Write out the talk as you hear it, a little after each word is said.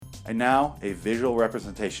And now, a visual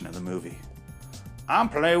representation of the movie. I'm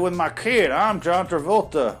playing with my kid. I'm John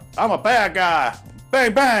Travolta. I'm a bad guy.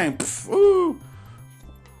 Bang, bang. Pff, woo.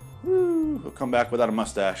 Woo. He'll come back without a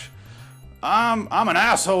mustache. I'm an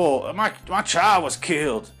asshole. My child was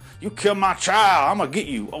killed. You killed my child. I'm gonna get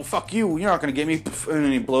you. Oh, fuck you. You're not gonna get me. Pff, and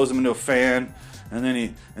then he blows him into a fan. And then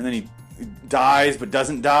he dies but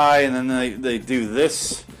doesn't die. And then they do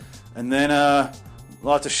this. And then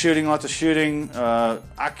lots of shooting.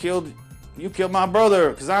 You killed my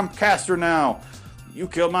brother because I'm Castor now. You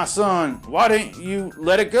killed my son. Why didn't you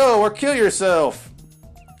let it go or kill yourself?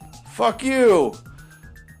 Fuck you.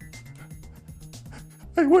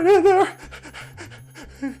 I went in there.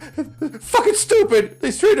 Fucking stupid.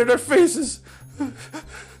 They straightened their faces.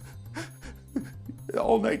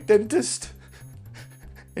 All-night dentist.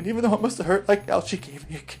 And even though it must have hurt like hell, she gave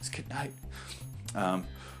me a kiss goodnight.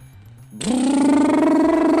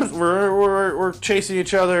 We're chasing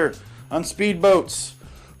each other on speedboats.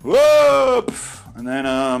 Whoop! And then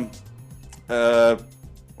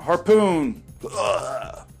harpoon.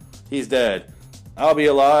 Ugh. He's dead. I'll be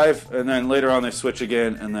alive. And then later on they switch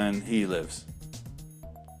again, and then he lives.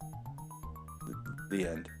 The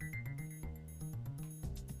end.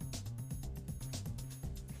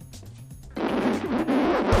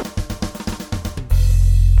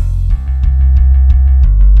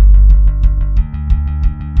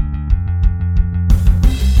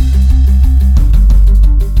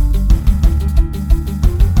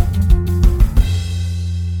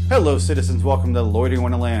 Hello citizens, welcome to Loitering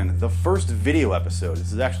Wonderland, the first video episode.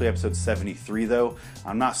 This is actually episode 73 though.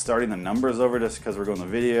 I'm not starting the numbers over just because we're going to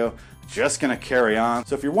video. Just gonna carry on.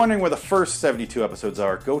 So if you're wondering where the first 72 episodes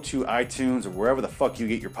are, go to iTunes or wherever the fuck you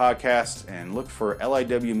get your podcasts and look for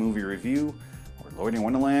LIW Movie Review or Loitering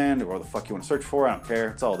Wonderland or whatever the fuck you want to search for. I don't care,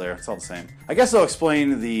 it's all there, it's all the same. I guess I'll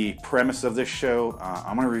explain the premise of this show.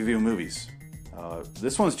 I'm gonna review movies.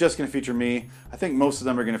 This one's just going to feature me. I think most of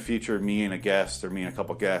them are going to feature me and a guest, or me and a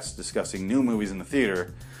couple guests discussing new movies in the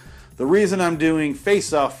theater. The reason I'm doing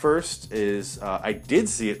Face Off first is I did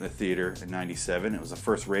see it in the theater in '97. It was the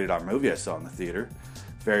first rated R movie I saw in the theater.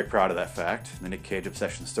 Very proud of that fact. The Nick Cage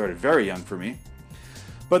obsession started very young for me.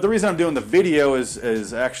 But the reason I'm doing the video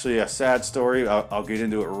is actually a sad story. I'll get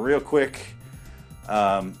into it real quick.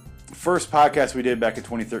 First podcast we did back in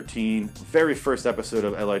 2013, very first episode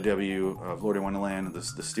of LIW of Loitering Wonderland,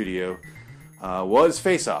 the studio, was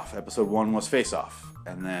Face Off. Episode 1 was Face Off.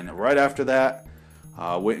 And then right after that,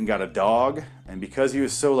 went and got a dog. And because he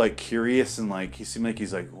was so like curious and like he seemed like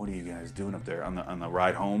he's like, what are you guys doing up there on the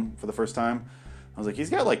ride home for the first time? I was like, he's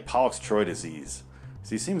got like Pollux-Troy disease.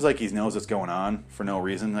 So he seems like he knows what's going on for no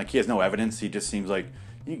reason. Like he has no evidence. He just seems like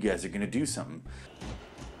you guys are gonna do something.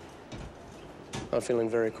 Not feeling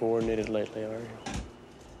very coordinated lately, are you?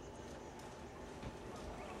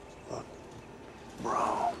 Look,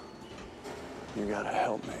 bro, you gotta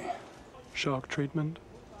help me. Shock treatment?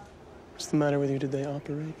 What's the matter with you? Did they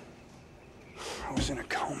operate? I was in a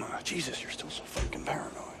coma. Jesus, you're still so fucking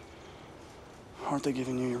paranoid. Aren't they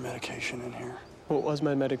giving you your medication in here? What was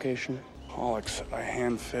my medication? Pollux, I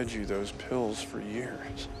hand-fed you those pills for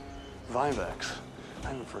years. Vivex. I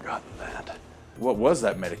haven't forgotten that. What was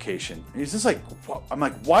that medication? And he's just like, I'm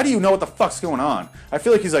like, why do you know what the fuck's going on? I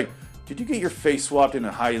feel like he's like, did you get your face swapped in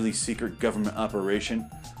a highly secret government operation?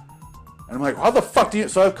 And I'm like, how the fuck do you...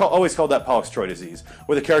 So I've always called that Pollux-Troy disease,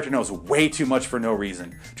 where the character knows way too much for no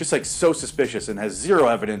reason. Just like so suspicious and has zero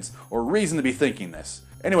evidence or reason to be thinking this.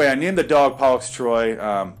 Anyway, I named the dog Pollux-Troy,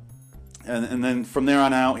 and then from there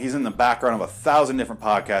on out, he's in the background of 1,000 different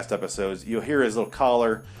podcast episodes. You'll hear his little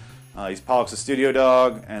collar. He's Pollux's studio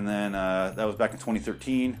dog, and then that was back in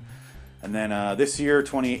 2013. And then this year,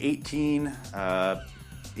 2018,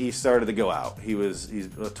 he started to go out. He's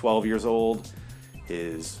 12 years old.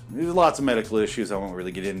 There's lots of medical issues. I won't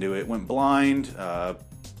really get into it. Went blind,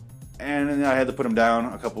 and I had to put him down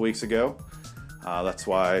a couple weeks ago. That's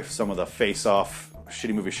why some of the Face Off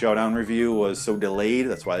Shitty Movie Showdown review was so delayed.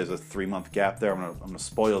 That's why there's a 3-month gap there. I'm gonna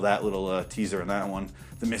spoil that little teaser in that one.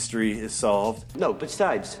 The mystery is solved. No,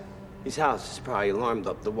 besides, his house is probably alarmed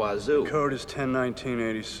up the wazoo. Code is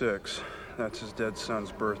 10/19/86. That's his dead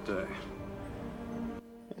son's birthday.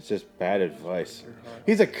 It's just bad advice.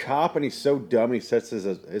 He's a cop and he's so dumb he sets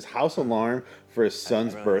his house alarm for his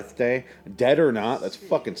son's birthday. Dead or not, that's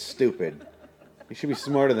fucking stupid. He should be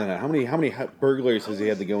smarter than that. How many burglaries has he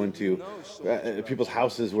had to go into people's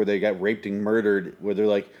houses where they got raped and murdered, where they're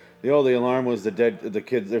like, the alarm was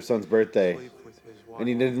their son's birthday, and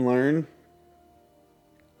he didn't learn?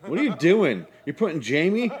 What are you doing? You're putting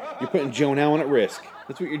Jamie, you're putting Joan Allen at risk.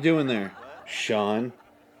 That's what you're doing there, Sean.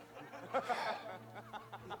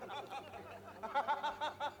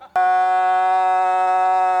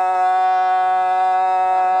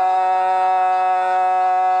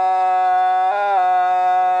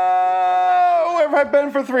 I've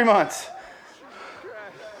been for 3 months.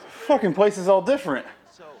 Fucking place is all different.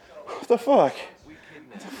 What the fuck?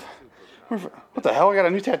 What the hell? I got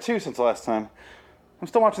a new tattoo since the last time. I'm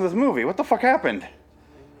still watching this movie. What the fuck happened?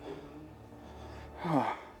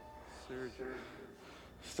 Oh.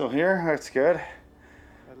 Still here? That's good.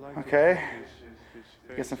 Okay.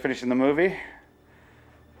 Guess I'm finishing the movie.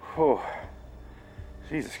 Oh.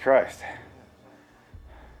 Jesus Christ.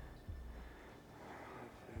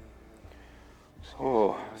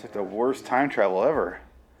 Oh, it's like the worst time travel ever.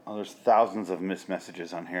 Oh, there's thousands of missed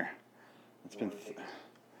messages on here. It's been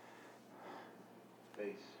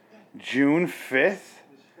June 5th?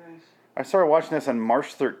 I started watching this on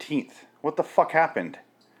March 13th. What the fuck happened?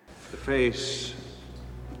 The face.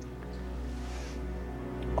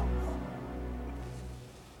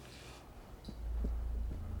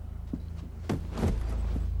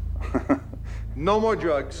 No more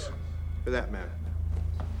drugs for that man.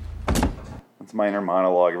 That's my inner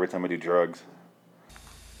monologue every time I do drugs.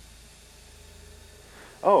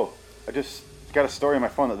 Oh, I just got a story on my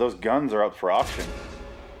phone that those guns are up for auction.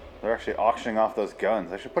 They're actually auctioning off those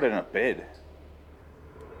guns. I should put it in a bid.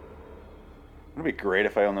 Wouldn't it be great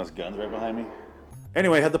if I owned those guns right behind me?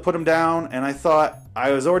 Anyway, I had to put them down, and I thought,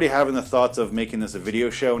 I was already having the thoughts of making this a video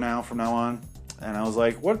show now from now on. And I was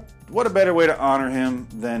like, what a better way to honor him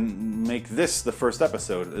than make this the first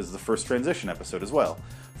episode, as the first transition episode as well.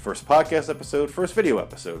 First podcast episode, first video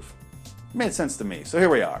episode. Made sense to me. So here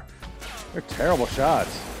we are. They're terrible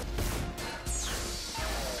shots.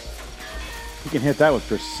 You can hit that with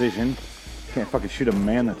precision. Can't fucking shoot a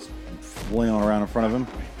man that's flailing around in front of him.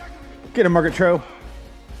 Get him, Margaret Cho.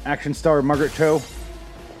 Action star Margaret Cho.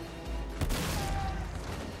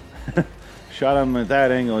 Shot him at that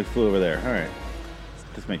angle, he flew over there. Alright.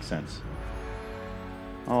 This makes sense.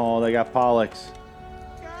 Oh, they got Pollux.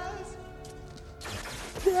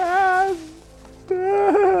 Guys!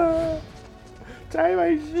 Tie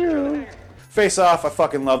my shoe. Face Off, I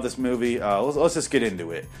fucking love this movie. Let's just get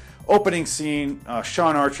into it. Opening scene,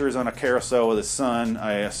 Sean Archer is on a carousel with his son.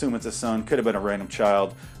 I assume it's his son. Could have been a random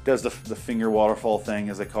child. Does the finger waterfall thing,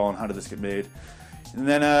 as they call it. How did this get made? And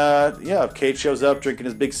then, Cage shows up drinking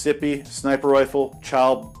his big sippy, sniper rifle,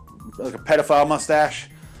 child, like a pedophile mustache.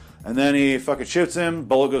 And then he fucking shoots him.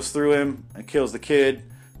 Bullet goes through him and kills the kid,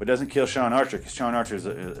 but doesn't kill Sean Archer because Sean Archer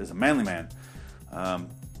is a manly man.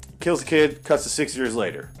 Kills the kid, cuts to 6 years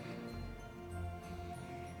later.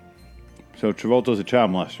 So Travolta's a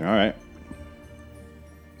child molester, alright.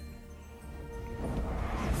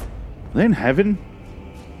 Are they in heaven?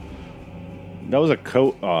 That was a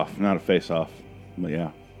coat off, not a face off. But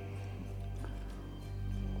yeah.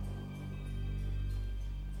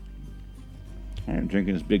 Alright,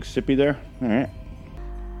 drinking his big sippy there. Alright.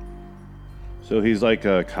 So he's like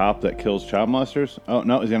a cop that kills child molesters? Oh,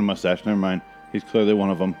 no, he's got a mustache. Never mind. He's clearly one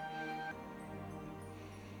of them.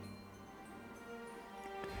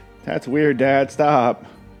 That's weird, Dad. Stop.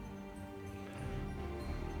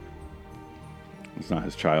 It's not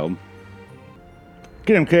his child.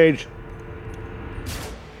 Get him, Cage.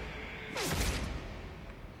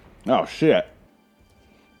 Oh, shit.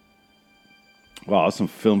 Wow, that's some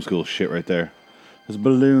film school shit right there. There's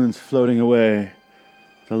balloons floating away.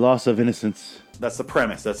 The loss of innocence. That's the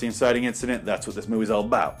premise. That's the inciting incident. That's what this movie's all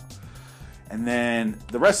about. And then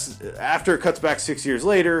the rest, after it cuts back 6 years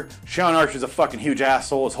later, Sean Archer's a fucking huge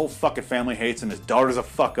asshole. His whole fucking family hates him. His daughter's a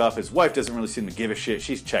fuck up. His wife doesn't really seem to give a shit.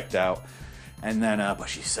 She's checked out. And then, but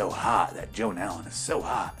she's so hot. That Joan Allen is so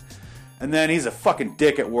hot. And then he's a fucking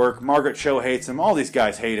dick at work. Margaret Cho hates him. All these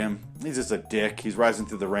guys hate him. He's just a dick. He's rising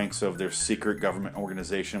through the ranks of their secret government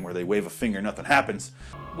organization where they wave a finger, nothing happens.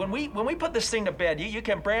 When we put this thing to bed, you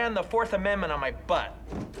can brand the Fourth Amendment on my butt.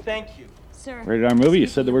 Thank you. Sir. Rated R movie? You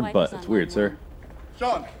said the word butt. It's weird, sir.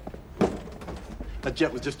 Sean, a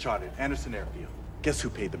jet was just chartered, Anderson Airfield. Guess who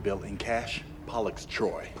paid the bill in cash? Pollux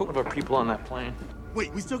Troy. Put one of our people on that plane.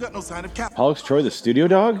 Wait, we still got no sign of Cap. Pollux Troy, the studio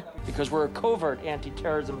dog? Because we're a covert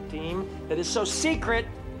anti-terrorism team that is so secret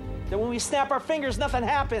that when we snap our fingers, nothing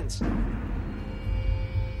happens.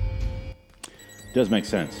 Does make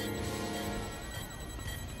sense.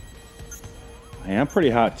 Hey, I'm pretty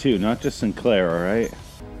hot too, not just Sinclair, alright?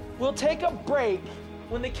 We'll take a break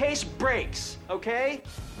when the case breaks, okay?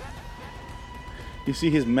 You see,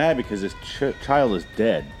 he's mad because his child is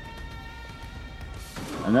dead.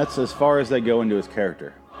 And that's as far as they go into his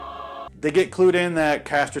character. They get clued in that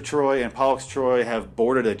Castor Troy and Pollux Troy have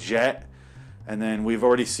boarded a jet. And then we've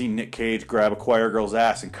already seen Nick Cage grab a choir girl's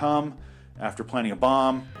ass and come after planting a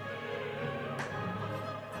bomb.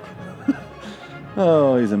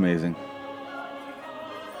 Oh, he's amazing.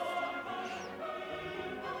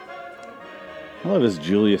 I love his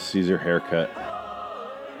Julius Caesar haircut.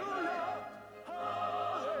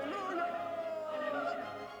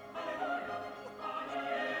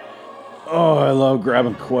 Oh, I love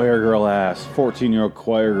grabbing choir girl ass. 14-year-old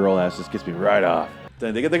choir girl ass. This gets me right off.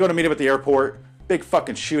 Then they go to meet up at the airport. Big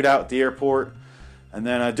fucking shootout at the airport. And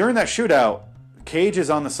then during that shootout, Cage is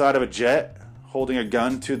on the side of a jet holding a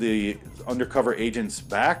gun to the undercover agent's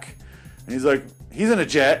back. And he's like, he's in a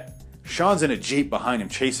jet. Sean's in a Jeep behind him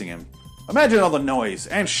chasing him. Imagine all the noise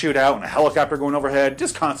and shootout and a helicopter going overhead.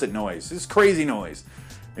 Just constant noise. Just crazy noise.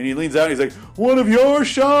 And he leans out and he's like, one of yours,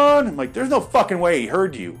 Sean? I'm like, there's no fucking way he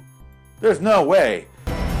heard you. There's no way.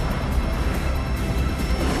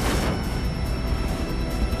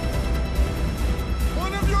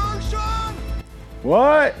 One of yours, Sean?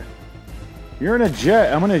 What? You're in a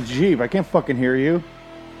jet. I'm in a Jeep. I can't fucking hear you.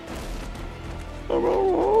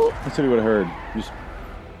 That's what he would have heard. Just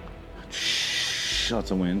shh,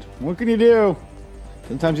 lots of wind. What can you do?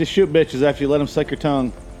 Sometimes you shoot bitches after you let them suck your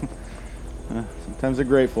tongue. Sometimes they're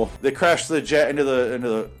grateful. They crash the jet into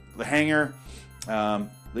the hangar.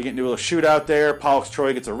 They get into a shootout there. Pollux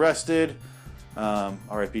Troy gets arrested.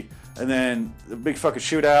 R.I.P. And then the big fucking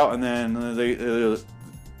shootout. And then they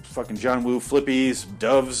fucking John Woo flippies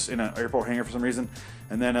doves in an airport hangar for some reason.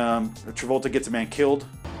 And then Travolta gets a man killed.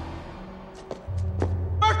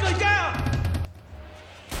 Berkeley down!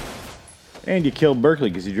 And you killed Berkeley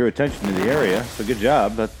because you drew attention to the area. So good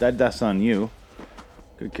job. That's on you.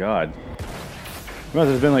 Good God. You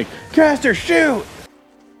must have been like, Caster, shoot!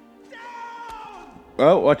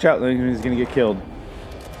 Oh, watch out. He's going to get killed.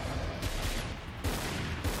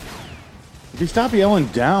 If you stop yelling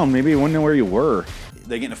down, maybe you wouldn't know where you were.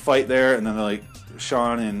 They get in a fight there, and then they're like,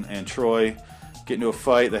 Sean and Troy get into a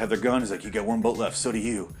fight. They have their guns. He's like, you got one bullet left. So do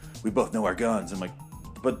you. We both know our guns. I'm like,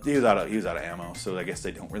 but he was out of ammo, so I guess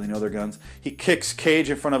they don't really know their guns. He kicks Cage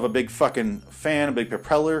in front of a big fucking fan, a big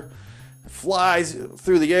propeller, flies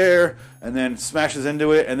through the air, and then smashes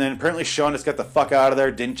into it. And then apparently Sean just got the fuck out of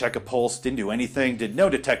there, didn't check a pulse, didn't do anything, did no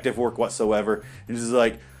detective work whatsoever. And just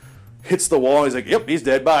like hits the wall. He's like, yep, he's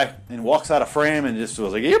dead, bye. And walks out of frame and just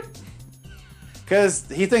was like, yep. Because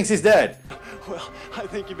he thinks he's dead. Well, I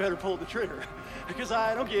think you better pull the trigger, because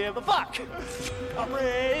I don't give a fuck. I'm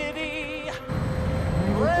ready.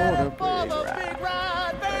 Ready for the big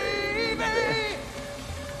ride, baby.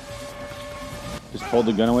 Just pulled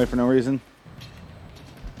the gun away for no reason.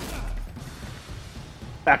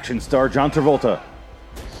 Action star John Travolta.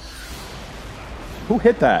 Who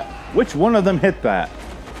hit that? Which one of them hit that?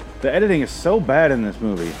 The editing is so bad in this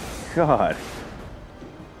movie. God.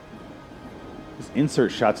 Just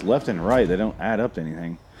insert shots left and right. They don't add up to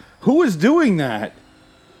anything. Who is doing that?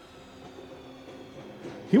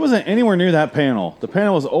 He wasn't anywhere near that panel. The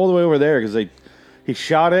panel was all the way over there because he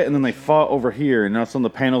shot it and then they fought over here, and now some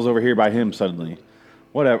of the panels over here by him suddenly.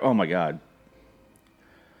 Whatever. Oh my God.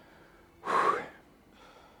 Whew.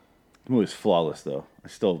 The movie's flawless though. I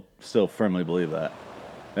still firmly believe that.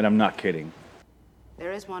 And I'm not kidding.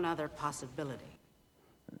 There is one other possibility.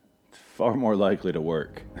 It's far more likely to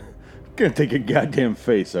work. Gonna take a goddamn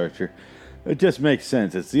face, Archer. It just makes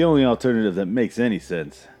sense. It's the only alternative that makes any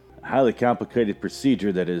sense. A highly complicated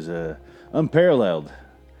procedure that is unparalleled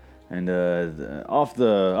and off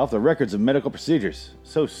the records of medical procedures.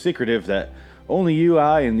 So secretive that only you,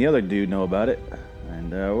 I, and the other dude know about it.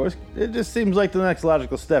 And it just seems like the next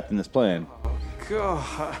logical step in this plan.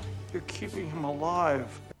 God, you're keeping him alive.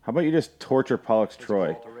 How about you just torture Pollux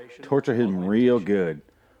Troy? Torture him real good.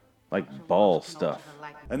 Like ball stuff.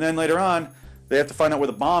 And then later on, they have to find out where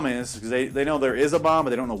the bomb is, because they know there is a bomb,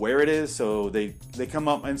 but they don't know where it is. So they come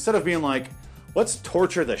up, instead of being like, let's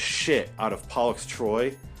torture the shit out of Pollux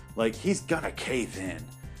Troy, like, he's gonna cave in.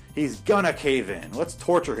 He's gonna cave in. Let's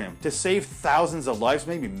torture him. To save thousands of lives,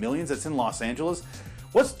 maybe millions, that's in Los Angeles.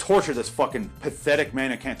 Let's torture this fucking pathetic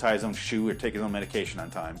man who can't tie his own shoe or take his own medication on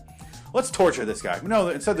time. Let's torture this guy. No,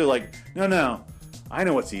 instead they're like, no, I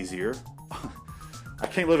know what's easier. I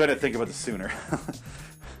can't believe I didn't think about this sooner.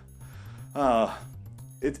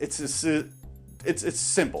 It's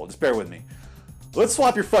simple. Just bear with me. Let's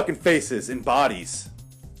swap your fucking faces in bodies.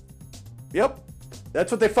 Yep.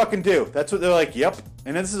 That's what they fucking do. That's what they're like, yep.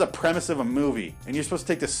 And this is a premise of a movie, and you're supposed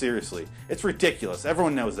to take this seriously. It's ridiculous.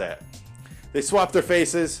 Everyone knows that. They swap their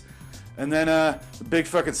faces, and then the big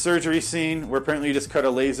fucking surgery scene where apparently you just cut a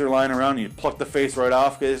laser line around and you pluck the face right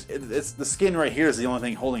off. Because it's the skin right here is the only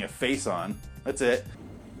thing holding a face on. That's it.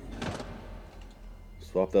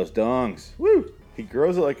 Swap those dongs. Woo! He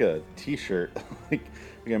grows it like a t-shirt. like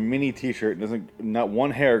a mini t-shirt. Not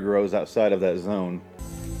one hair grows outside of that zone.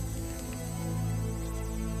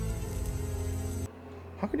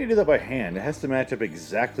 How can you do that by hand? It has to match up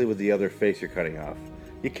exactly with the other face you're cutting off.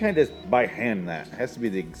 You can't just by hand that. It has to be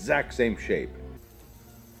the exact same shape.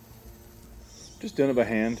 Just doing it by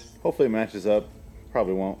hand. Hopefully it matches up.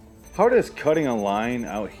 Probably won't. How does cutting a line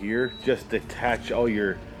out here just detach all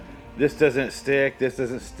your... This doesn't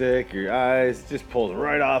stick, your eyes, just pulls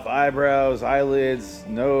right off, eyebrows, eyelids,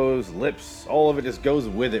 nose, lips, all of it just goes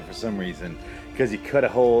with it for some reason. Because you cut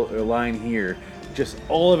a line here, just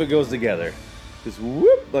all of it goes together. Just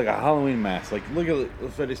whoop, like a Halloween mask. Like, look at it,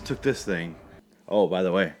 if I just took this thing. Oh, by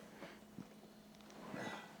the way.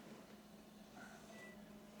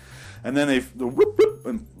 And then the whoop whoop,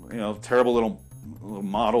 and you know, terrible little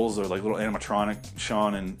models or like little animatronic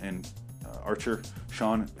Sean and Archer,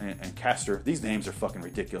 Sean and Castor. These names are fucking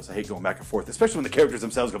ridiculous. I hate going back and forth, especially when the characters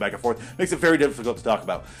themselves go back and forth. Makes it very difficult to talk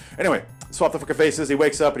about. Anyway, swap the fucking faces. He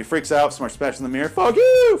wakes up and he freaks out. Smart smash in the mirror. Fuck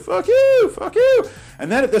you! Fuck you! Fuck you!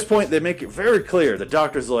 And then at this point, they make it very clear. The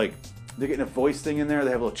doctor's like, they're getting a voice thing in there.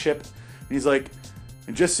 They have a little chip. And he's like,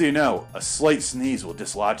 and just so you know, a slight sneeze will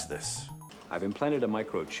dislodge this. I've implanted a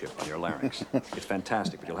microchip on your larynx. It's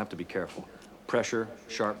fantastic, but you'll have to be careful. Pressure,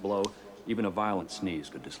 sharp blow, even a violent sneeze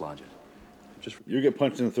could dislodge it. You get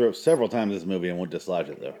punched in the throat several times in this movie and won't dislodge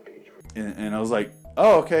it, though. And I was like,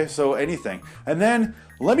 oh, okay, so anything. And then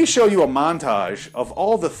let me show you a montage of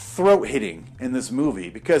all the throat hitting in this movie,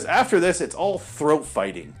 because after this, it's all throat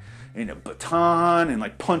fighting. And a baton and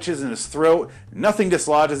like punches in his throat. Nothing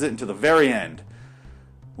dislodges it until the very end,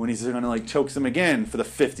 when he's gonna like chokes him again for the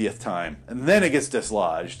 50th time. And then it gets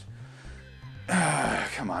dislodged.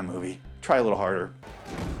 Come on, movie. Try a little harder.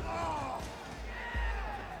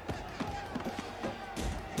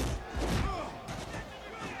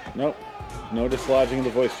 Nope. No dislodging of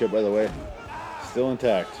the voice chip, by the way. Still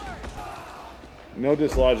intact. No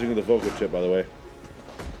dislodging of the vocal chip, by the way.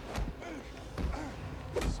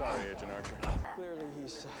 Sorry, Agent Archer. Clearly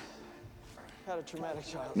he's had a traumatic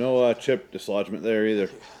childhood. No chip dislodgement there either.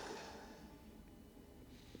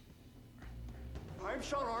 I'm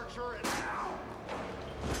Sean Archer, and now.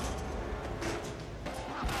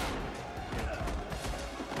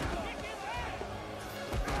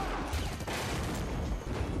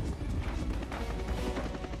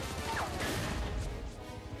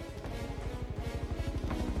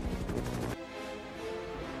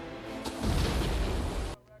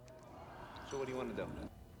 So what do you want to do?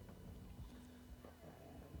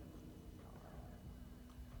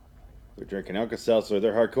 They're drinking Alka-Seltzer.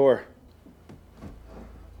 They're hardcore.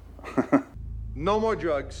 No more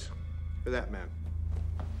drugs for that man.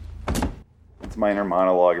 It's my inner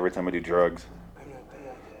monologue every time I do drugs.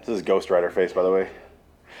 This is Ghost Rider face, by the way.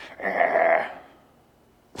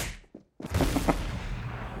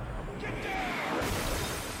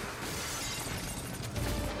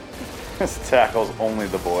 This tackles only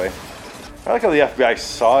the boy. I like how the FBI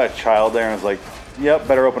saw a child there and was like, yep,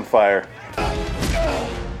 better open fire.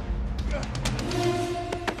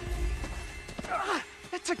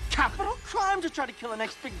 It's a capital crime to try to kill the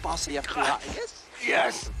next big boss of the FBI. Yes?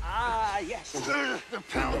 Yes. Yes. The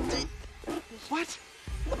penalty. What?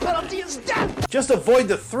 The penalty is death! Just avoid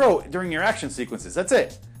the throat during your action sequences. That's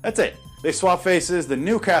it. That's it. They swap faces. The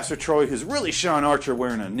new Castor Troy, who's really Sean Archer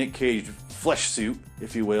wearing a Nick Cage flesh suit,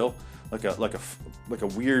 if you will, like a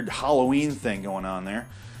weird Halloween thing going on there.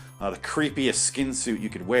 The creepiest skin suit you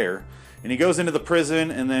could wear. And he goes into the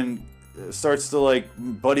prison and then starts to like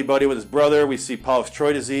buddy with his brother. We see Pollux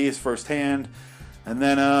Troy disease firsthand, and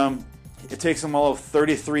then it takes him all of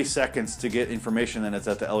 33 seconds to get information that it's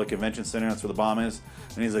at the LA Convention Center. That's where the bomb is.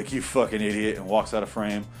 And he's like, "You fucking idiot," and walks out of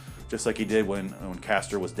frame, just like he did when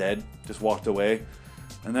Castor was dead. Just walked away.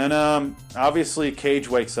 And then obviously Cage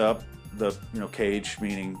wakes up. Cage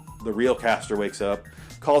meaning the real Castor wakes up,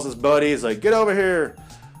 calls his buddies like, "Get over here."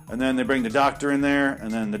 And then they bring the doctor in there,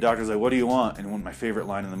 and then the doctor's like, "What do you want?" And one of my favorite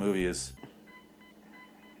lines in the movie is,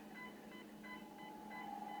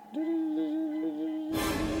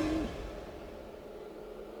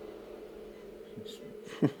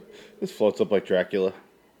 This floats up like Dracula.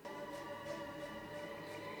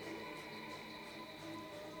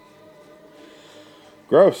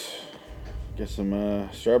 Gross. Get some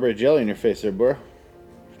strawberry jelly in your face there, bro.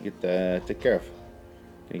 Get that. Take care of.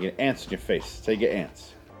 Gonna get ants in your face. That's how you get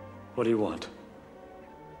ants. What do you want?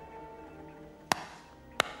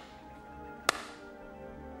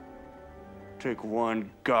 Take one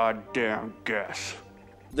goddamn guess.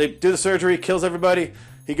 they do the surgery, kills everybody.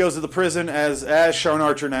 He goes to the prison as Sean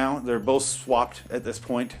Archer now. They're both swapped at this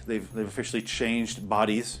point. They've officially changed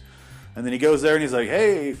bodies. And then he goes there and he's like,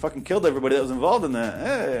 "Hey, fucking killed everybody that was involved in that.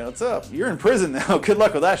 Hey, what's up? You're in prison now. Good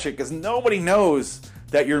luck with that shit, because nobody knows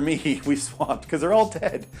that you're me. We swapped, because they're all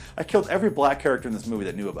dead. I killed every black character in this movie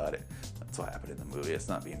that knew about it. That's what happened in the movie. It's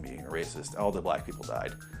not being a racist. All the black people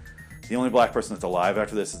died. The only black person that's alive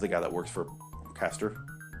after this is the guy that works for Castor,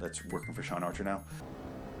 that's working for Sean Archer now.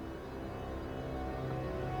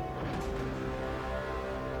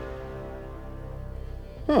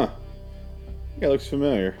 Yeah, looks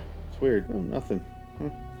familiar. It's weird. Oh, nothing.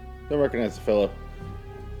 Don't recognize the fellow.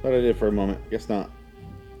 Thought I did for a moment. Guess not.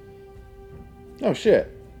 Oh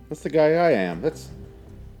shit. That's the guy I am. That's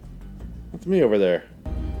me over there.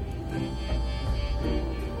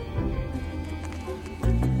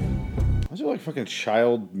 Why is there like fucking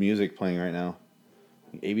child music playing right now?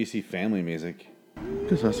 ABC Family music.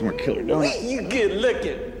 Just have some more killer donuts. You good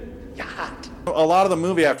looking. You're hot. A lot of the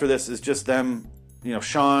movie after this is just them, you know,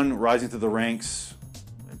 Sean rising through the ranks,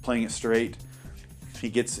 playing it straight. He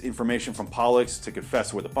gets information from Pollux to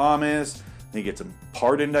confess where the bomb is. He gets him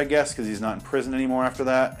pardoned, I guess, because he's not in prison anymore after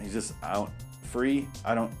that. He's just out free.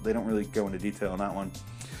 They don't really go into detail on that one.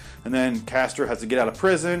 And then Castor has to get out of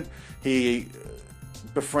prison. He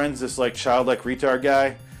befriends this like childlike retard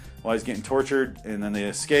guy while he's getting tortured, and then they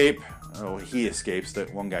escape. Oh, he escapes.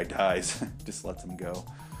 That one guy dies. Just lets him go.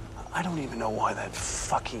 I don't even know why that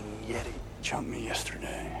fucking Yeti jumped me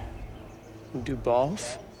yesterday.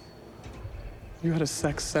 Dubov? You had a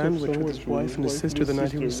sex sandwich with his wife and his sister the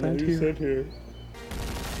night he was sent here.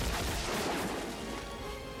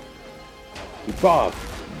 Bob,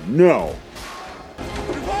 no.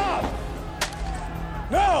 Bob!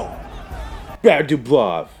 No! Bad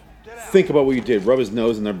Dublov. Think about what you did. Rub his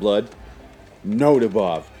nose in their blood. No,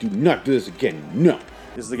 Dubov. Do not do this again. No.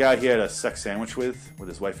 This is the guy he had a sex sandwich with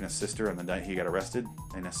his wife and his sister on the night he got arrested.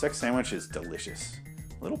 And a sex sandwich is delicious.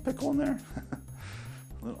 A little pickle in there.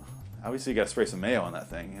 Obviously, you got to spray some mayo on that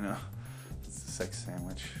thing, you know. It's a sex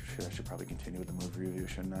sandwich. I should probably continue with the movie review,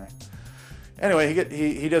 shouldn't I? Anyway,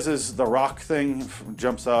 he does the rock thing,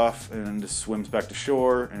 jumps off, and just swims back to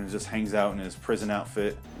shore, and just hangs out in his prison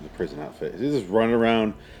outfit. The prison outfit. He's just running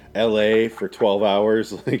around L.A. for 12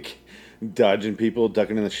 hours, like dodging people,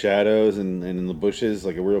 ducking in the shadows and in the bushes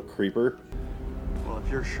like a real creeper. Well, if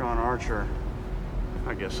you're Sean Archer,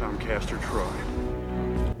 I guess I'm Castor Troy.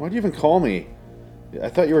 Why'd you even call me? I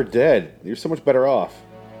thought you were dead. You're so much better off.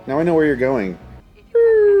 Now I know where you're going.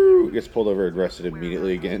 Gets pulled over and arrested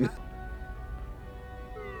immediately again.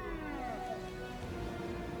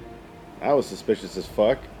 That was suspicious as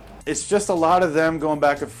fuck. It's just a lot of them going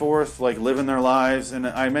back and forth, like living their lives. And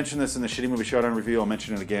I mentioned this in the Shitty Movie Showdown review. I'll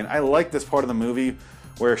mention it again. I like this part of the movie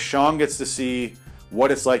where Sean gets to see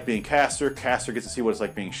what it's like being Castor. Castor gets to see what it's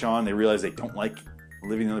like being Sean. They realize they don't like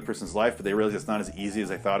living the other person's life, but they realize it's not as easy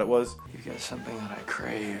as I thought it was. You've got something that I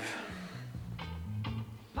crave.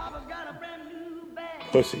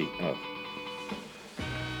 Pussy. Oh.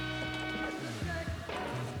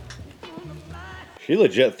 She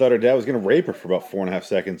legit thought her dad was going to rape her for about 4.5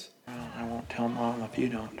 seconds. I won't tell Mom if you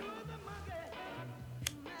don't.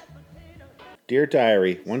 Dear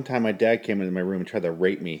Diary, one time my dad came into my room and tried to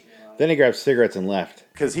rape me. Then he grabbed cigarettes and left.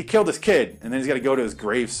 Because he killed his kid, and then he's got to go to his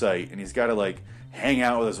gravesite, and he's got to like hang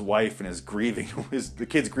out with his wife and his grieving, the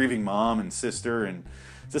kid's grieving mom and sister, and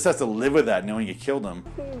just has to live with that knowing you killed him.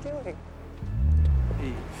 What are you doing?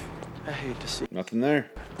 Eve, I hate to see. Nothing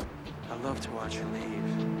there. I love to watch you leave.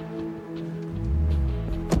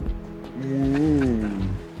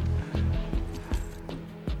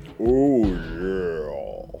 Oh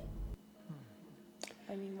yeah.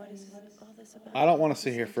 I mean, what is all this about? I don't want to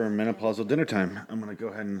sit here for menopausal dinner time. I'm gonna go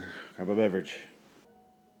ahead and grab a beverage.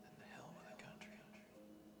 The hell with the country.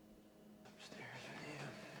 Upstairs.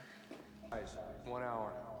 1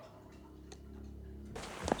 hour.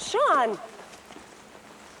 Sean!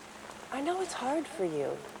 I know it's hard for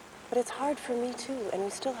you, but it's hard for me too, and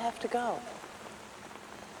we still have to go.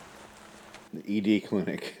 The ED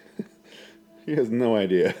clinic. He has no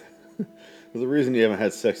idea. There's a reason you haven't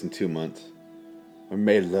had sex in 2 months. Or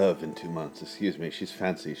made love in 2 months. Excuse me. She's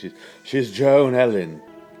fancy. She's Joan Ellen.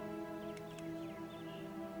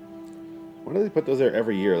 Why do they put those there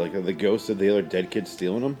every year? Like, are the ghosts of the other dead kids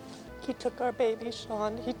stealing them? He took our baby,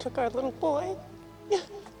 Sean. He took our little boy.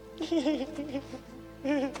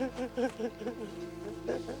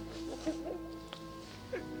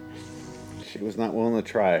 She was not willing to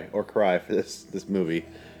try or cry for this movie.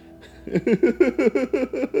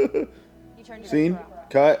 Scene?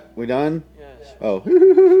 Cut? We done? Yes. Oh.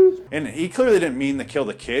 And he clearly didn't mean to kill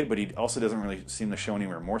the kid, but he also doesn't really seem to show any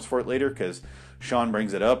remorse for it later, because Sean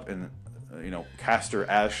brings it up, and Castor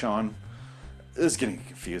as Sean, this is getting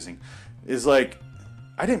confusing, is like,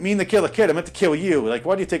 I didn't mean to kill the kid, I meant to kill you. Like,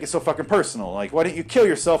 why do you take it so fucking personal? Like, why didn't you kill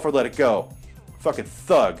yourself or let it go? Fucking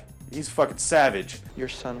thug. He's fucking savage. Your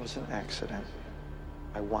son was an accident.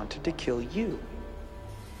 I wanted to kill you.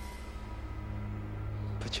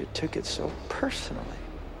 But you took it so personally.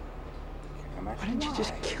 Why didn't you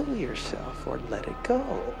just kill yourself or let it go?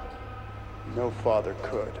 No father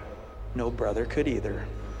could. No brother could either.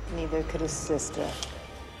 Neither could his sister.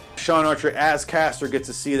 Sean Archer as Castor gets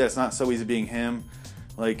to see that it's not so easy being him.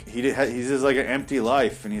 Like, he's just like an empty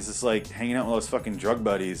life, and he's just like hanging out with all his fucking drug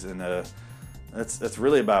buddies, and that's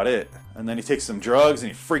really about it. And then he takes some drugs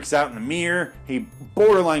and he freaks out in the mirror. He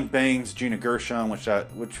borderline bangs Gina Gershon,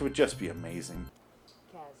 which would just be amazing.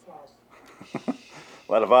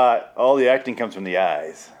 A lot of all the acting comes from the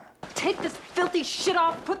eyes. Take this filthy shit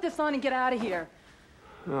off, put this on, and get out of here.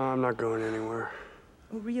 No, I'm not going anywhere.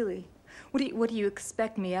 Oh, really? What do you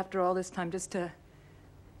expect me after all this time just to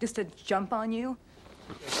jump on you?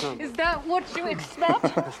 Is that what you expect?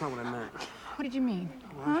 That's not what I meant. What did you mean?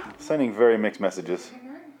 Huh? Sending very mixed messages.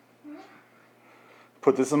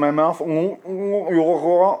 Put this in my mouth.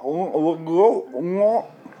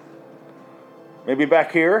 Maybe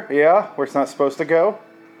back here, yeah, where it's not supposed to go.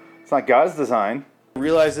 It's not God's design.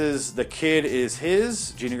 Realizes the kid is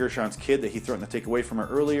his, Gina Gershon's kid that he threatened to take away from her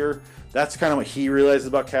earlier. That's kind of what he realizes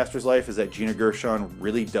about Castor's life, is that Gina Gershon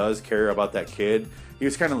really does care about that kid. He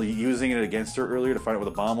was kind of using it against her earlier to find out where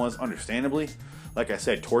the bomb was, understandably. Like I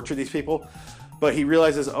said, torture these people. But he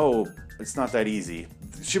realizes, oh, it's not that easy.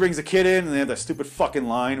 She brings the kid in, and they have that stupid fucking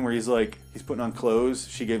line where he's like, he's putting on clothes.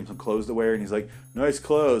 She gave him some clothes to wear, and he's like, nice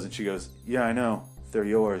clothes. And she goes, yeah, I know. They're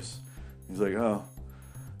yours. He's like, oh.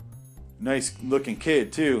 Nice looking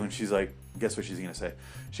kid, too. And she's like, guess what she's going to say?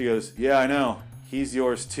 She goes, yeah, I know. He's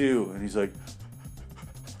yours, too. And he's like,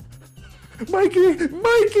 Mikey!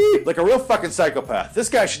 Like a real fucking psychopath. This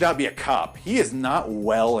guy should not be a cop. He is not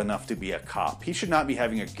well enough to be a cop. He should not be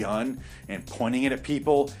having a gun and pointing it at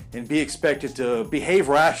people and be expected to behave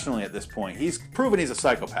rationally at this point. He's proven he's a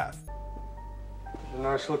psychopath. They're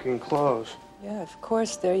nice looking clothes. Yeah, of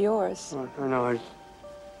course, they're yours. I know,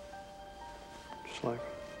 just like...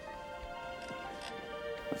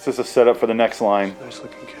 It's just a setup for the next line. Nice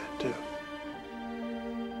looking kid, too.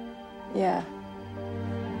 Yeah,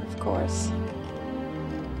 of course.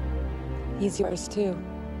 He's yours, too.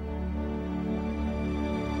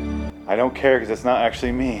 I don't care because it's not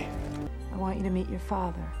actually me. I want you to meet your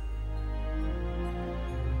father.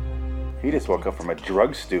 He just woke up from a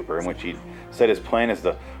drug stupor in which he said his plan is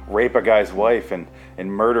to rape a guy's wife and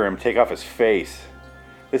murder him, take off his face.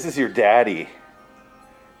 This is your daddy.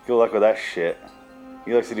 Good luck with that shit.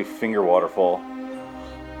 He likes to do finger waterfall.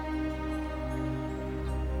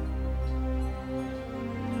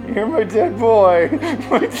 You're my dead boy.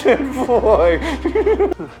 My dead boy.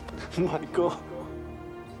 Michael.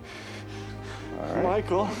 Right.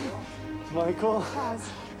 Michael. Kaz.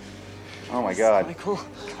 Oh my God. Michael.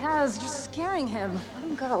 Kaz, you're scaring him. Let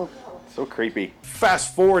him go. So creepy.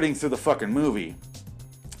 Fast forwarding through the fucking movie.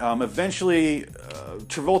 Eventually,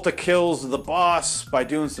 Travolta kills the boss by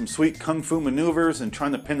doing some sweet kung fu maneuvers and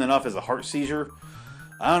trying to pin it off as a heart seizure.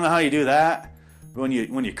 I don't know how you do that. When you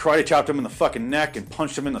karate chopped him in the fucking neck and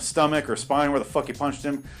punched him in the stomach or spine where the fuck you punched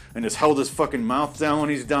him and just held his fucking mouth down when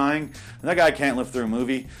he's dying. And that guy can't live through a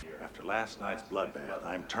movie. After last night's bloodbath,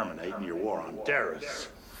 I'm terminating your war on terrorists.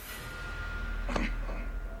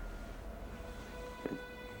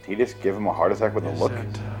 He just give him a heart attack with a look?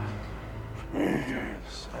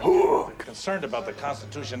 Concerned about the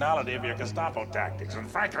constitutionality of your Gestapo tactics, and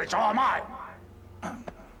frankly, so am I. I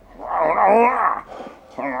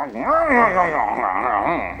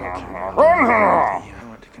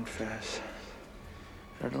want to confess.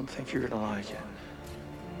 I don't think you're gonna like it.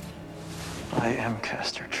 I am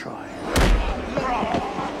Castor Troy.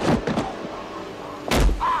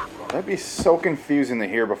 That'd be so confusing to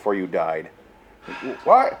hear before you died.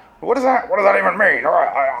 What? What is that? What does that even mean?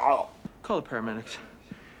 Call the paramedics.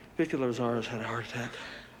 Victor Lazarus had a heart attack.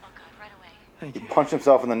 Thank you. He punched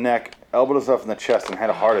himself in the neck, elbowed himself in the chest, and had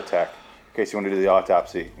a heart attack. In case you want to do the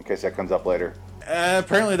autopsy, in case that comes up later.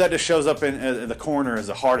 Apparently that just shows up in the coroner as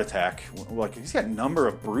a heart attack. Like, he's got a number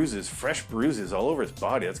of bruises, fresh bruises all over his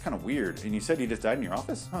body. That's kind of weird. And you said he just died in your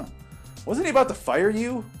office? Huh. Wasn't he about to fire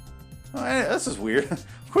you? Oh, this is weird.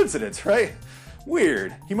 Coincidence, right?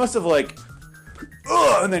 Weird. He must have, like,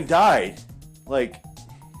 and then died. Like,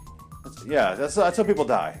 that's how people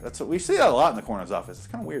die. We see that a lot in the coroner's office. It's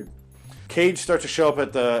kind of weird. Cage starts to show up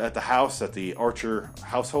at the house, at the Archer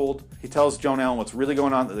household. He tells Joan Allen what's really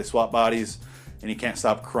going on, that they swap bodies, and he can't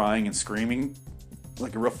stop crying and screaming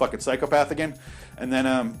like a real fucking psychopath again. And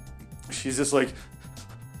then she's just like,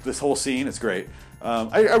 this whole scene, it's great.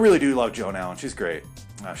 I really do love Joan Allen. She's great.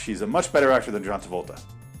 She's a much better actor than John Travolta.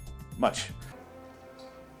 Much.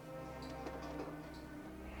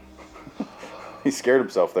 He scared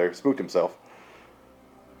himself there, spooked himself.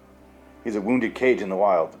 He's a wounded Cage in the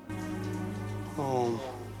wild. Home.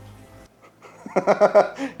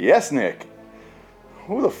 Yes, Nick.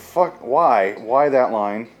 Who the fuck? Why? Why that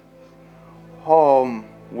line?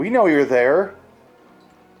 We know you're there.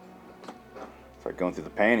 Start going through the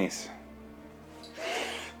panties.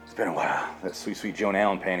 It's been a while. That sweet, sweet Joan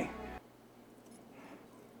Allen panty.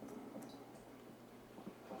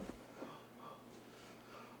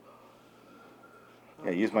 Yeah,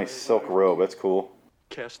 use my silk robe. That's cool.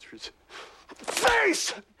 Castor's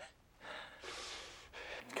face!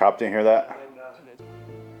 Cop didn't hear that?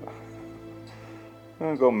 I'm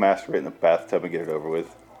gonna go masturbate in the bathtub and get it over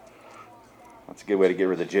with. That's a good way to get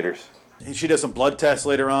rid of the jitters. She does some blood tests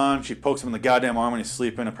later on. She pokes him in the goddamn arm when he's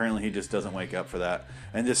sleeping. Apparently he just doesn't wake up for that.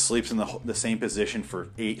 And just sleeps in the same position for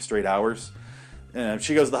 8 straight hours. And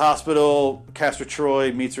she goes to the hospital. Castor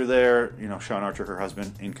Troy meets her there. You know, Sean Archer, her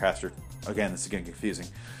husband, in Castor. Again, this is getting confusing.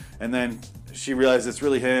 And then she realizes it's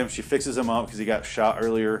really him. She fixes him up because he got shot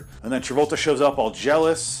earlier. And then Travolta shows up all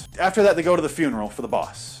jealous. After that, they go to the funeral for the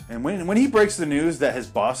boss. And when he breaks the news that his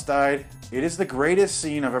boss died, it is the greatest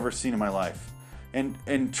scene I've ever seen in my life. And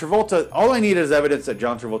Travolta, all I need as evidence that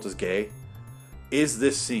John Travolta's gay is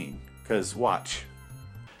this scene. Because watch.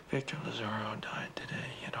 Victor Lazaro died today.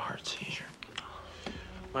 He had a heart seizure.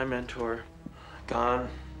 My mentor, gone.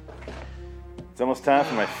 It's almost time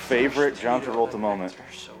for my favorite John Travolta moment.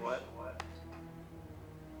 So what?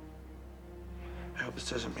 I hope this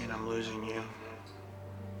doesn't mean I'm losing you.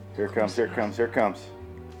 Here it comes, here it comes, here it comes.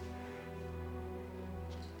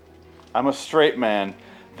 I'm a straight man.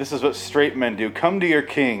 This is what straight men do. Come to your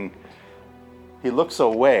king. He looks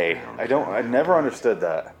away. I never understood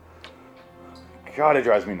that. God, it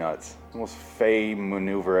drives me nuts. Almost Faye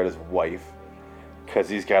maneuver at his wife. Because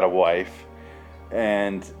he's got a wife.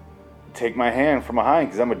 And take my hand from behind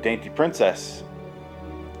because I'm a dainty princess.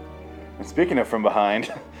 And speaking of from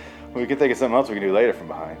behind, we can think of something else we can do later from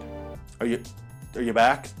behind. Are you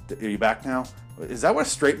back? Are you back now? Is that what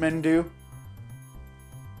straight men do?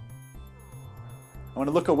 I want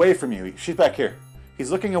to look away from you. She's back here.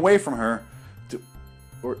 He's looking away from her.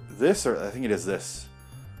 Or this, or I think it is this.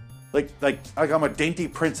 Like I'm a dainty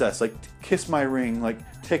princess. Like, kiss my ring. Like,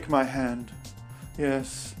 take my hand.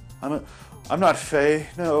 Yes. I'm not Faye.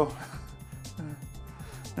 No.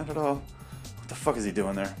 Not at all. What the fuck is he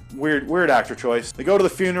doing there? Weird actor choice. They go to the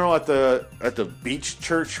funeral at the beach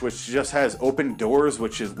church, which just has open doors,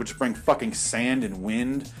 which bring fucking sand and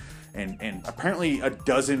wind. And apparently a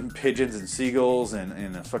dozen pigeons and seagulls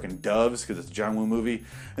and fucking doves because it's a John Woo movie.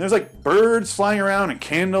 And there's like birds flying around and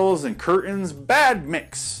candles and curtains. Bad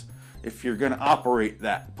mix if you're going to operate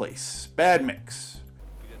that place. Bad mix.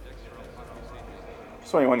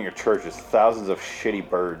 So when in your church, there's thousands of shitty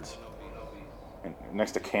birds. And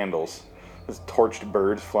next to candles. There's torched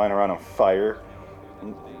birds flying around on fire.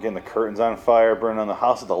 Getting the curtains on fire, burning on the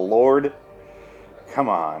house of the Lord. Come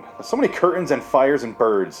on. There's so many curtains and fires and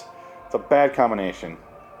birds. It's a bad combination.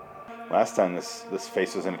 Last time this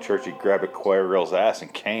face was in a church, he grabbed a choir girl's ass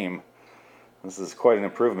and came. This is quite an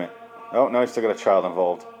improvement. Oh, now he's still got a child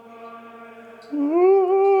involved.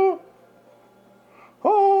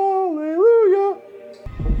 Hallelujah!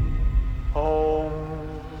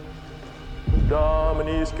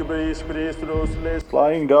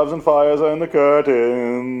 Flying doves and fires on the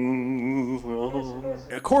curtains.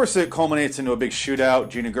 Of course, it culminates into a big shootout.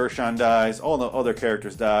 Gina Gershon dies. All the other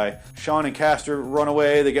characters die. Sean and Castor run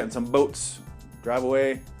away. They get in some boats, drive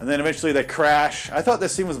away, and then eventually they crash. I thought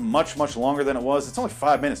this scene was much, much longer than it was. It's only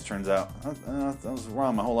 5 minutes, turns out. I was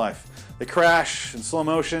wrong my whole life. They crash in slow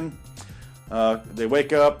motion. They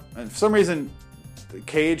wake up, and for some reason,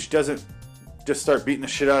 Cage doesn't just start beating the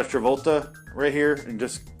shit out of Travolta right here, and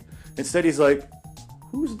just instead he's like,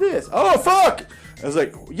 "Who's this? Oh fuck!" I was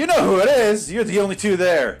like, "You know who it is. You're the only two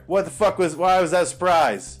there. What the fuck was? Why was that a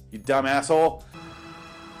surprise? You dumb asshole."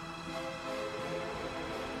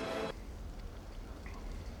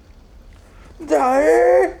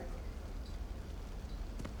 Die! Is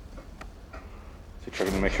he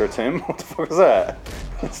checking to make sure it's him? What the fuck is that?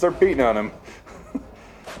 Let's start beating on him.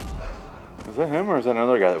 Is that him or is that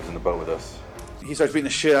another guy that was in the boat with us? He starts beating the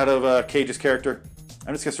shit out of Cage's character.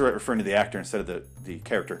 I'm just going to start referring to the actor instead of the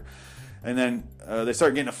character. And then they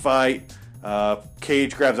start getting a fight.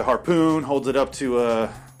 Cage grabs a harpoon, holds it up to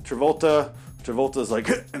Travolta. Travolta's like,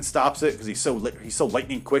 and stops it because he's so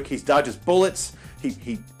lightning quick. He dodges bullets.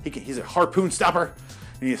 He's a harpoon stopper.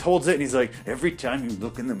 And he holds it and he's like, every time you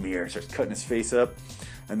look in the mirror, starts cutting his face up.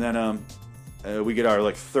 And then we get our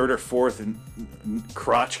like third or fourth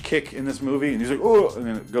crotch kick in this movie. And he's like, oh, and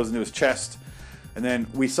then it goes into his chest. And then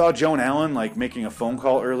we saw Joan Allen like making a phone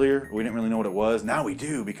call earlier. We didn't really know what it was. Now we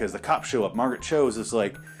do because the cops show up. Margaret Cho's is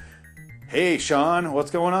like, "Hey, Sean,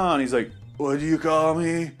 what's going on?" He's like, "What do you call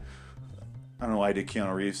me?" I don't know why I did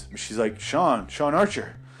Keanu Reeves. But she's like, Sean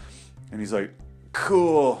Archer. And he's like,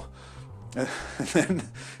 "Cool." And then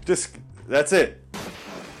just, that's it.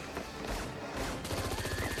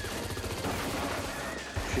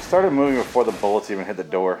 started moving before the bullets even hit the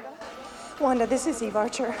door. Wanda, this is Eve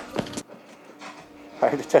Archer. I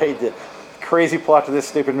have to tell you the crazy plot to this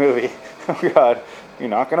stupid movie. Oh God, you're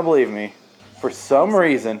not gonna believe me. For some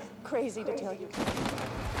reason, Crazy to tell you.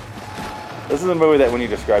 this is a movie that when you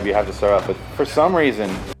describe, you have to start off with. For some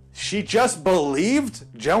reason, she just believed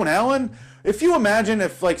Joan Allen. If you imagine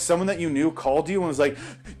if like someone that you knew called you and was like,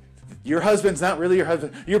 your husband's not really your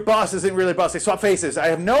husband, your boss isn't really boss, they swap faces. I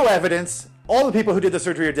have no evidence. All the people who did the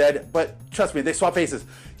surgery are dead, but trust me, they swap faces.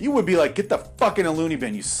 You would be like, get the fuck in a loony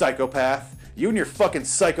bin, you psychopath. You and your fucking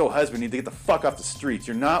psycho husband need to get the fuck off the streets.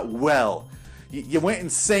 You're not well. You went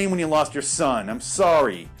insane when you lost your son. I'm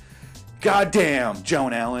sorry. Goddamn,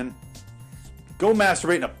 Joan Allen. Go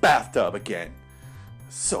masturbate in a bathtub again.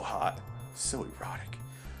 So hot. So erotic.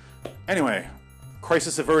 Anyway,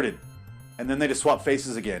 crisis averted. And then they just swap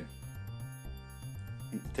faces again.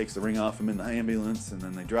 He takes the ring off him in the ambulance, and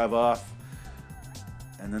then they drive off.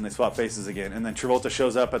 And then they swap faces again. And then Travolta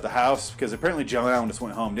shows up at the house because apparently Joan Allen just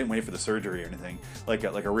went home, didn't wait for the surgery or anything, like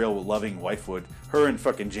a real loving wife would. Her and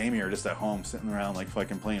fucking Jamie are just at home sitting around like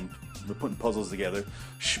fucking playing, putting puzzles together,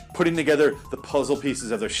 putting together the puzzle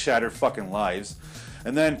pieces of their shattered fucking lives.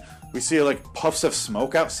 And then we see like puffs of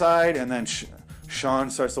smoke outside, and then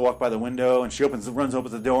Sean starts to walk by the window, and she runs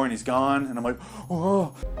open the door, and he's gone. And I'm like,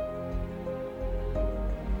 whoa.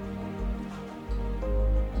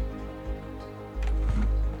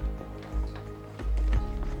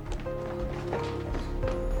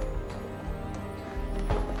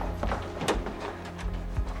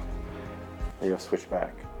 There you go, switch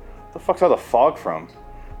back. The fuck's all the fog from?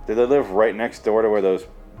 Did they live right next door to where those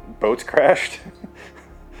boats crashed?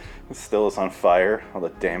 It still is on fire, all the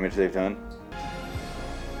damage they've done.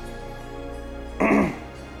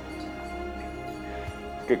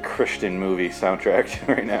 Good Christian movie soundtrack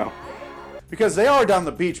right now. Because they are down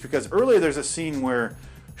the beach, because earlier there's a scene where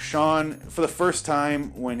Sean, for the first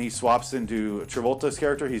time when he swaps into Travolta's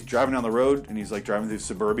character, he's driving down the road and he's like driving through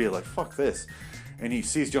suburbia like, fuck this. And he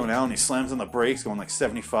sees Joan Allen, he slams on the brakes going like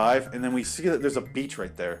 75, and then we see that there's a beach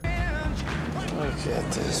right there. Look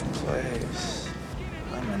at this place.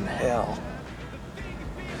 I'm in hell.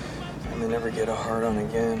 I may never get a hard on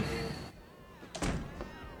again.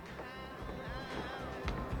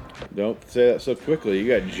 Don't say that so quickly.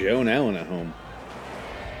 You got Joan Allen at home.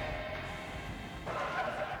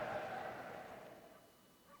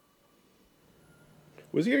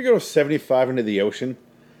 Was he going to go 75 into the ocean?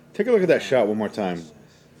 Take a look at that shot one more time.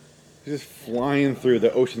 He's just flying through.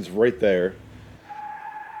 The ocean's right there.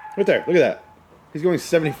 Right there. Look at that. He's going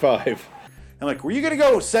 75. I'm like, were you going to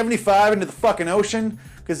go 75 into the fucking ocean?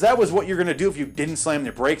 Because that was what you're going to do if you didn't slam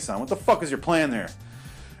your brakes on. What the fuck is your plan there?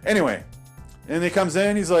 Anyway, and he comes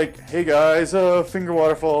in. He's like, hey guys, finger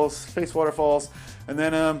waterfalls, face waterfalls. And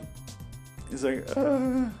then he's like,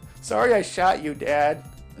 sorry I shot you, Dad.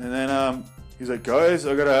 And then he's like, guys,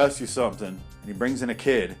 I got to ask you something. And he brings in a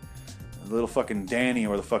kid. A little fucking Danny,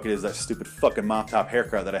 or the fuck it is, that stupid fucking mop top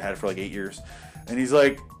haircut that I had for like 8 years. And he's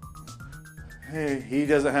like, hey, he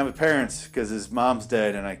doesn't have parents because his mom's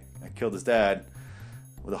dead and I killed his dad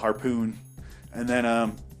with a harpoon. And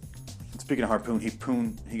then, speaking of harpoon,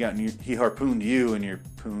 he harpooned you and your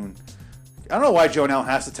poon. I don't know why Joan Allen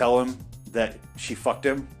has to tell him that she fucked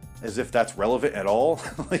him, as if that's relevant at all.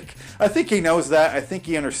 Like, I think he knows that. I think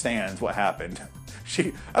he understands what happened.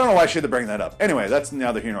 I don't know why she had to bring that up. Anyway, that's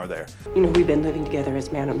neither here nor there. You know, we've been living together as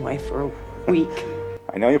man and wife for a week.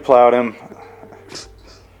 I know you plowed him.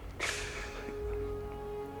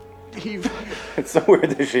 It's so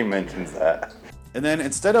weird that she mentions that. And then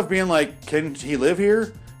instead of being like, can he live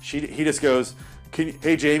here? He just goes,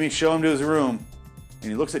 hey Jamie, show him to his room. And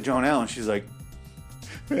he looks at Joan Allen. She's like,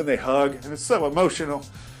 and they hug, and it's so emotional.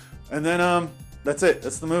 And then that's it.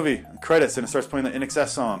 That's the movie. Credits, and it starts playing the INXS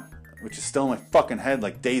song, which is still in my fucking head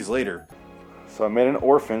like days later. So I made an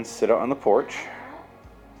orphan sit out on the porch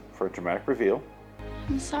for a dramatic reveal.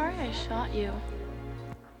 I'm sorry I shot you.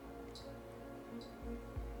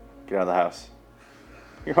 Get out of the house.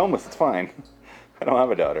 You're homeless, it's fine. I don't have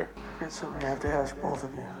a daughter. That's something I have to ask both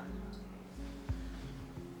of you.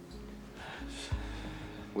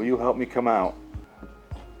 Will you help me come out?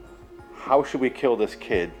 How should we kill this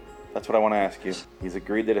kid? That's what I want to ask you. He's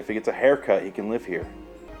agreed that if he gets a haircut, he can live here.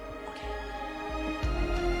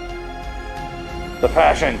 The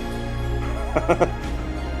passion!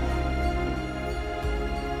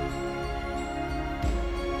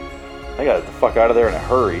 I gotta get the fuck out of there in a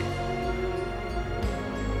hurry.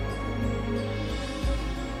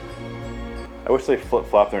 I wish they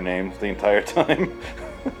flip-flopped their names the entire time.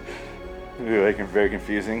 It'd be like very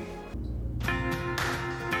confusing.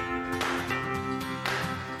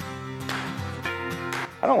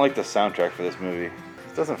 I don't like the soundtrack for this movie.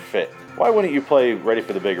 It doesn't fit. Why wouldn't you play Ready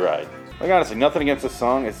for the Big Ride? Like, honestly, nothing against the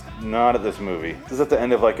song. It's not at this movie. This is at the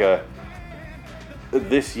end of like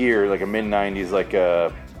this year, like a mid-90s, like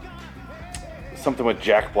something with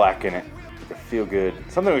Jack Black in it. Like a feel good.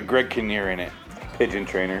 Something with Greg Kinnear in it. Pigeon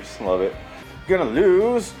Trainers. Love it. Gonna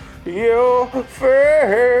lose your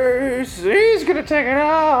face. He's gonna take it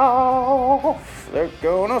off. They're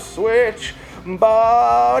gonna switch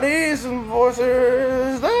bodies and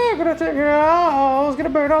voices. They're gonna take it off. He's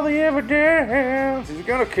gonna burn all the evidence. He's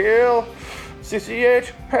gonna kill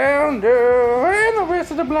CCH Pounder and the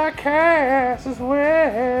rest of the black cast as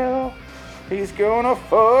well. He's gonna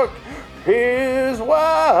fuck his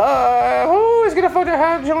wife. Oh, he's gonna fuck the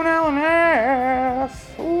hot Joan Allen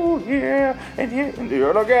ass. Oh yeah, and the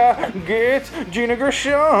other guy gets Gina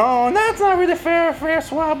Gershon. That's not really fair. Fair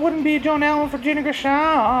swap wouldn't be Joan Allen for Gina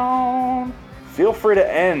Gershon. Feel free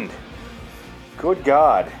to end. Good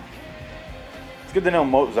God. It's good to know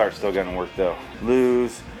Mozart's still getting work though.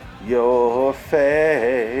 Lose your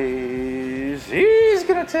face. He's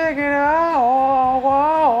gonna take it off.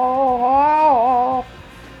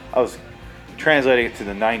 I was translating it to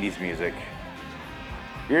the 90s music.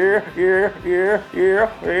 Yeah,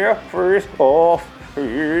 first off.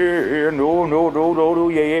 Yeah, no,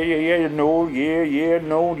 yeah, no, yeah,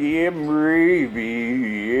 no, yeah, maybe,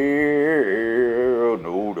 yeah,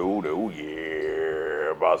 no,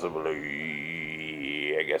 yeah, possibly.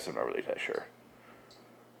 I guess I'm not really that sure.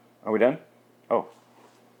 Are we done? Oh.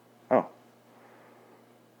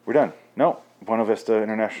 We're done. No. Buena Vista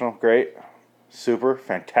International, great. Super,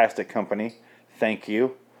 fantastic company. Thank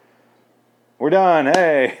you. We're done,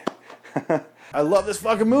 hey. I love this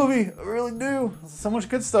fucking movie. I really do. There's so much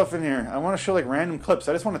good stuff in here. I want to show like random clips.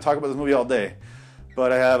 I just want to talk about this movie all day.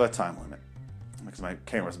 But I have a time limit because my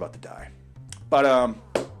camera's about to die. But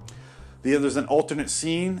there's an alternate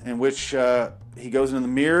scene in which he goes into the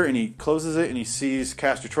mirror and he closes it and he sees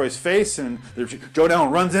Castor Troy's face and Joan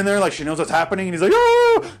Allen runs in there like she knows what's happening and he's like,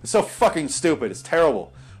 oh! It's so fucking stupid. It's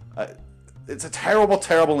terrible. It's a terrible,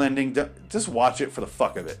 terrible ending. Just watch it for the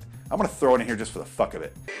fuck of it. I'm going to throw it in here just for the fuck of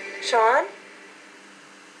it. Sean?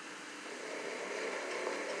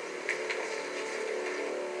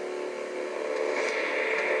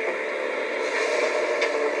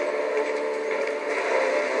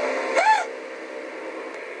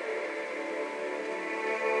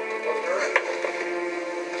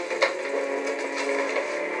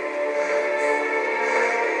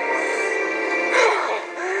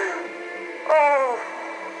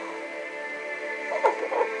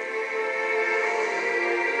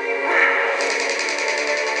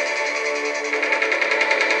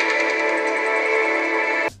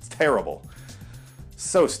 Terrible.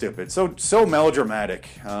 So stupid. So melodramatic.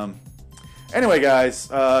 Anyway, guys,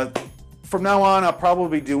 from now on, I'll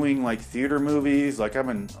probably be doing like theater movies. Like I've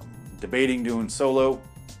been debating doing Solo.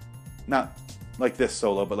 Not like this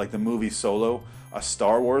Solo, but like the movie Solo, a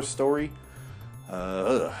Star Wars story.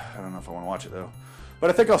 I don't know if I want to watch it though.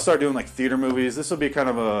 But I think I'll start doing like theater movies. This will be kind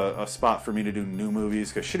of a spot for me to do new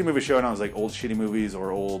movies. Because Shitty Movie Showdown is like old shitty movies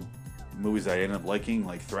or old movies that I ended up liking,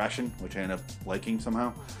 like Thrashing, which I ended up liking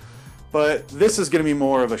somehow. But this is going to be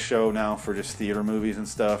more of a show now for just theater movies and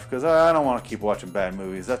stuff, because I don't want to keep watching bad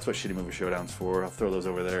movies. That's what Shitty Movie Showdown's for. I'll throw those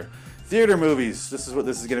over there. Theater movies, this is what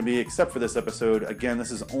this is going to be, except for this episode. Again,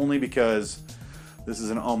 this is only because this is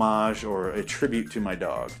an homage or a tribute to my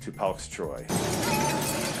dog, to Pollux Troy.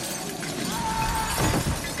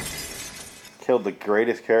 Killed the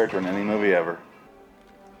greatest character in any movie ever.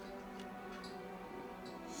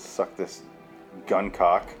 Suck this gun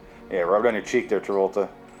cock. Yeah, rub it on your cheek there, Travolta.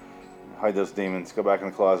 Hide those demons. Go back in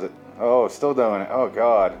the closet. Oh, still doing it. Oh,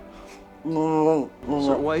 God.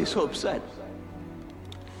 Sir, why are you so upset?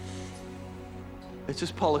 It's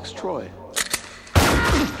just Pollux Troy.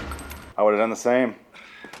 I would have done the same.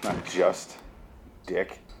 Not just.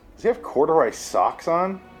 Dick. Does he have corduroy socks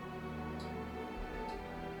on?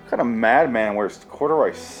 What kind of madman wears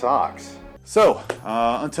corduroy socks? So,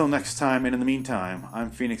 until next time, and in the meantime,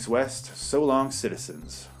 I'm Phoenix West. So long,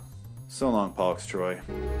 citizens. So long, Pollux Troy.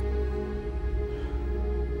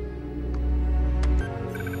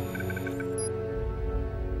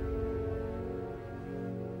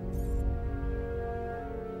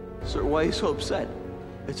 Sir, why are you so upset?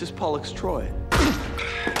 It's just Pollux Troy.